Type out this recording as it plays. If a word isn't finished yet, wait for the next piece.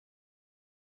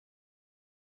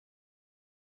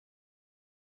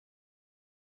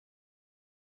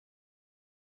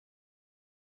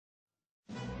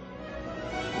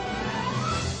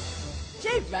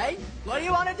brain. What do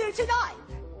you want to do tonight?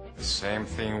 The same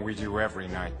thing we do every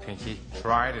night, Pinky.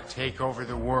 Try to take over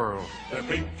the world. The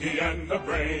Pinky and the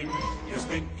Brain. Yes,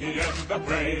 Pinky and the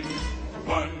Brain.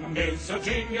 One is a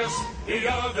genius,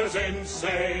 the other's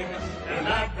insane. They're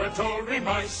laboratory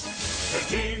mice. Their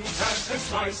genes have been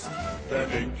sliced. They're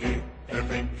Pinky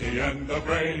and the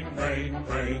Brain. Brain,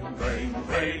 brain, brain,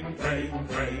 brain, brain,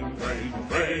 brain, brain,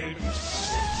 brain.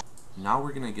 Now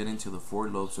we're gonna get into the 4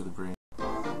 lobes of the brain.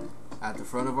 At the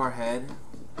front of our head,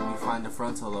 we find the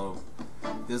frontal lobe.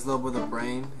 This lobe of the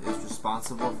brain is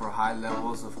responsible for high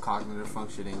levels of cognitive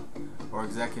functioning or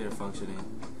executive functioning.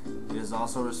 It is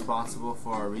also responsible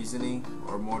for our reasoning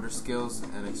or motor skills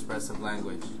and expressive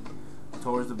language.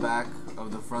 Towards the back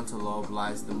of the frontal lobe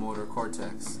lies the motor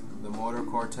cortex. The motor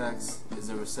cortex is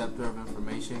a receptor of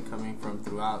information coming from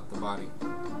throughout the body.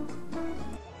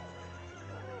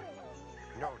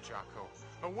 No, Jocko.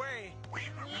 Away!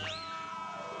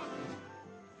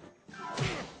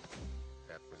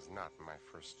 That was not my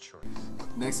first choice.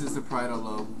 Next is the parietal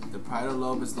lobe. The parietal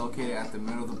lobe is located at the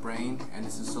middle of the brain and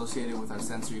is associated with our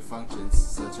sensory functions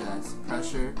such as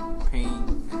pressure,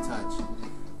 pain, and touch.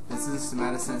 This is the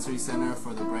somatosensory center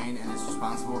for the brain and is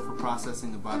responsible for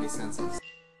processing the body's senses.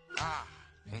 Ah,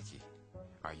 Pinky.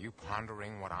 Are you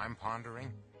pondering what I'm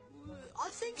pondering? I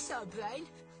think so, Brain.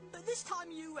 But this time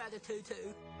you wear the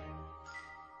tutu.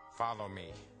 Follow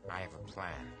me. I have a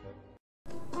plan.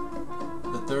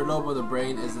 The third lobe of the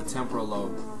brain is the temporal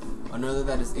lobe, another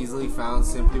that is easily found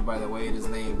simply by the way it is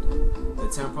named. The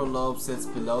temporal lobe sits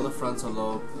below the frontal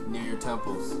lobe near your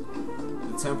temples.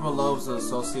 The temporal lobes are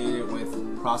associated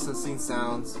with processing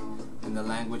sounds and the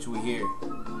language we hear.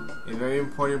 A very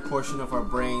important portion of our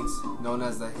brains, known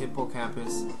as the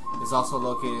hippocampus, is also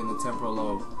located in the temporal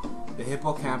lobe. The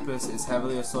hippocampus is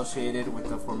heavily associated with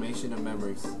the formation of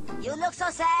memories. You look so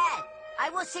sad. I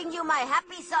will sing you my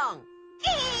happy song.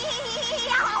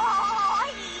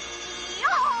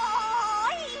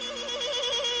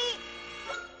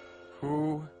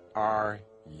 Who are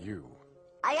you?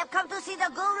 I have come to see the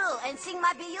guru and sing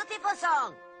my beautiful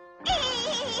song.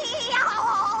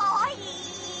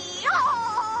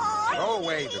 Go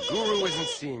away. The guru isn't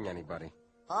seeing anybody.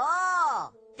 Oh,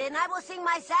 then I will sing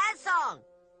my sad song.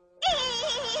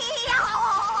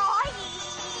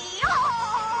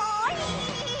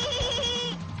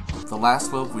 The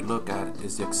last lobe we look at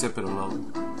is the occipital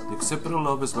lobe. The occipital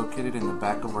lobe is located in the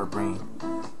back of our brain,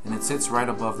 and it sits right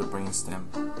above the brainstem.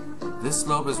 This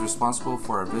lobe is responsible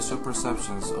for our visual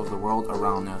perceptions of the world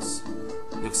around us.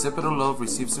 The occipital lobe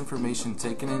receives information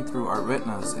taken in through our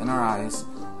retinas in our eyes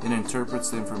and interprets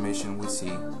the information we see.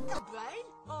 Brain,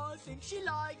 I think she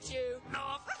likes you.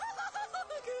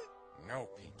 No,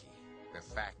 Pinky. The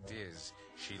fact is,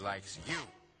 she likes you.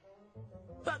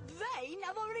 But Brain,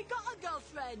 I've already got a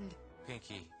girlfriend.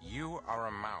 Pinky, you are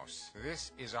a mouse.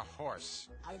 This is a horse.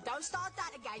 Oh, don't start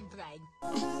that again, Brain.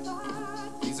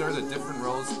 These are the different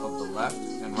roles of the left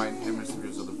and right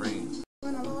hemispheres of the brain.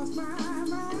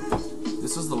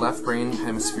 This is the left brain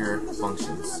hemisphere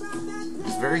functions. It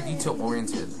is very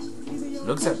detail-oriented. It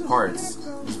looks at parts.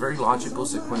 It is very logical,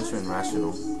 sequential, and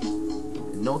rational.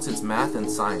 It notes its math and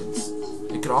science.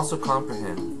 It can also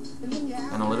comprehend.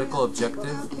 Analytical,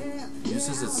 objective,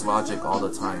 uses its logic all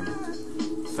the time.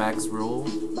 Facts rule,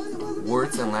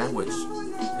 words and language.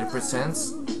 It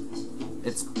presents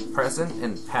its present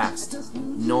and past,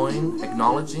 knowing,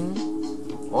 acknowledging,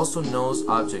 also knows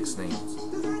objects' names.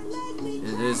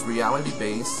 It is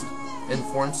reality-based and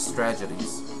forms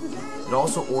strategies. It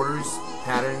also orders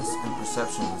patterns and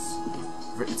perceptions.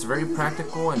 It's very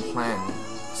practical and planned,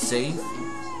 safe,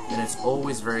 and it's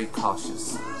always very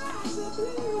cautious.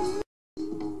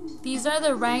 These are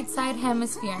the right side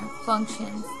hemisphere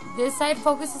functions. This side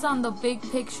focuses on the big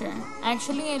picture.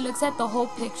 Actually, it looks at the whole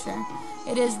picture.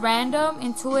 It is random,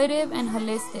 intuitive, and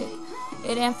holistic.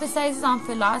 It emphasizes on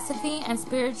philosophy and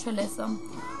spiritualism.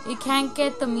 It can't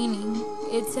get the meaning.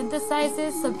 It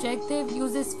synthesizes subjective,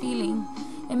 uses feeling.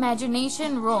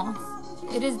 Imagination rules.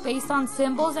 It is based on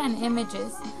symbols and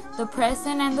images, the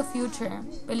present and the future,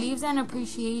 beliefs and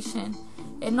appreciation.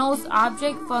 It knows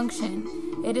object function.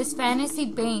 It is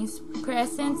fantasy-based,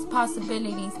 presents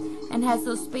possibilities, and has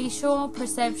a spatial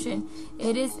perception.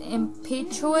 It is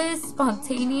impetuous,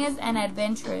 spontaneous, and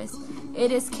adventurous.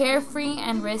 It is carefree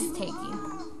and risk-taking.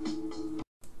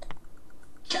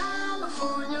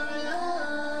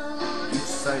 Each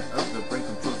side of the brain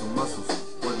controls the muscles,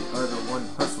 while the other one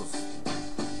hustles.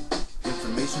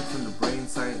 Information from the brain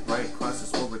side right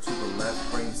crosses over to the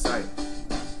left brain side.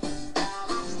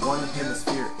 One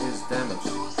hemisphere is damaged.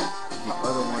 The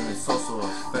other one is also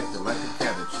affected like a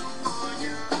cabbage.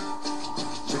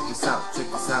 Check this out, check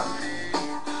this out.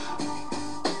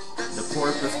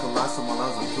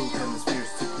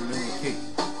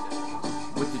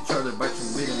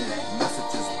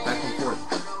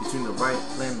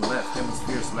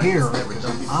 Here is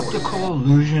an optical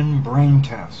illusion brain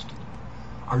test.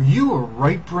 Are you a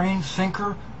right brain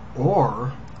thinker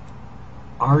or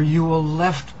are you a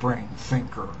left brain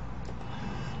thinker?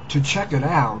 To check it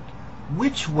out,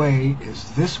 which way is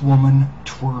this woman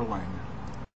twirling?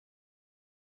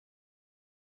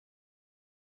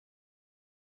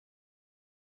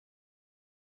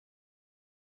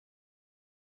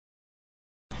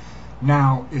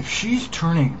 Now, if she's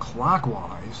turning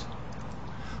clockwise,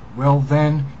 well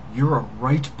then, you're a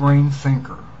right brain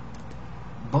thinker.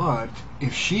 But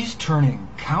if she's turning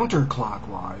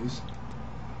counterclockwise,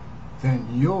 then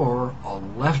you're a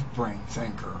left brain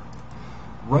thinker.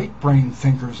 Right brain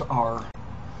thinkers are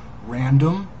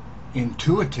random,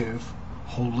 intuitive,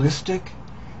 holistic,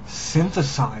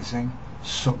 synthesizing,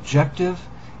 subjective,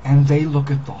 and they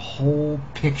look at the whole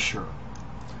picture.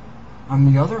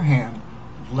 On the other hand,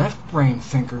 left brain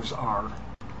thinkers are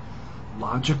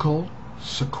logical,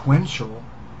 sequential,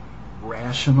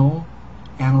 rational,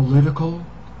 analytical,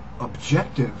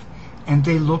 objective, and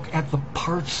they look at the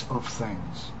parts of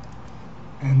things.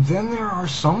 And then there are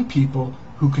some people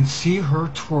who can see her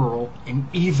twirl in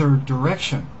either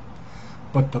direction.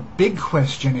 But the big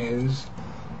question is,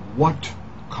 what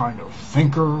kind of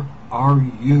thinker are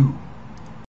you?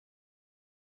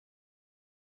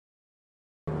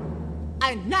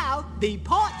 And now, the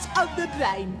parts of the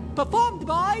brain, performed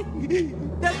by the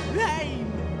brain.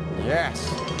 Yes.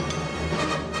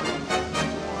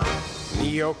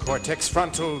 Neocortex,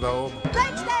 frontal lobe,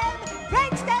 Brainstem!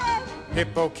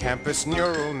 hippocampus,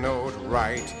 neural node,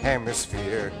 right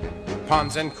hemisphere,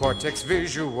 pons and cortex,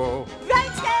 visual,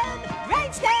 Brainstem!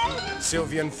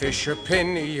 Sylvian Fisher,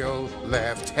 pineal,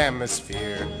 left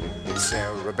hemisphere,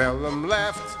 cerebellum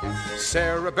left,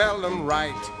 cerebellum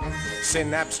right,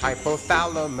 synapse,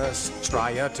 hypothalamus,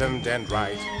 striatum,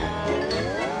 dendrite.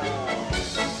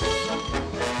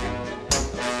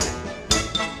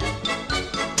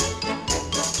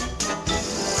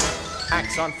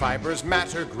 Axon fibers,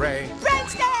 matter gray,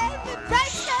 Brainstem!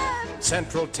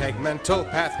 central tegmental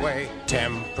pathway,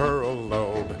 temporal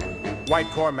lobe, white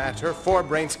core matter,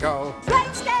 forebrain skull,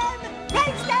 Brainstem!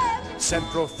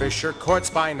 central fissure, cord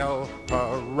spinal,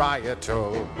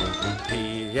 parietal,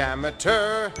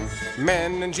 diameter,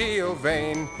 meningeal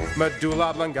vein,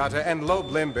 medulla oblongata and lobe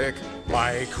limbic,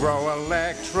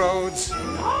 microelectrodes,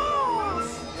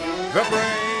 the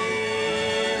brain.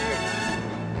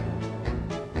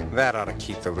 That ought to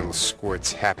keep the little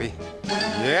squirts happy.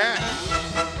 Yeah.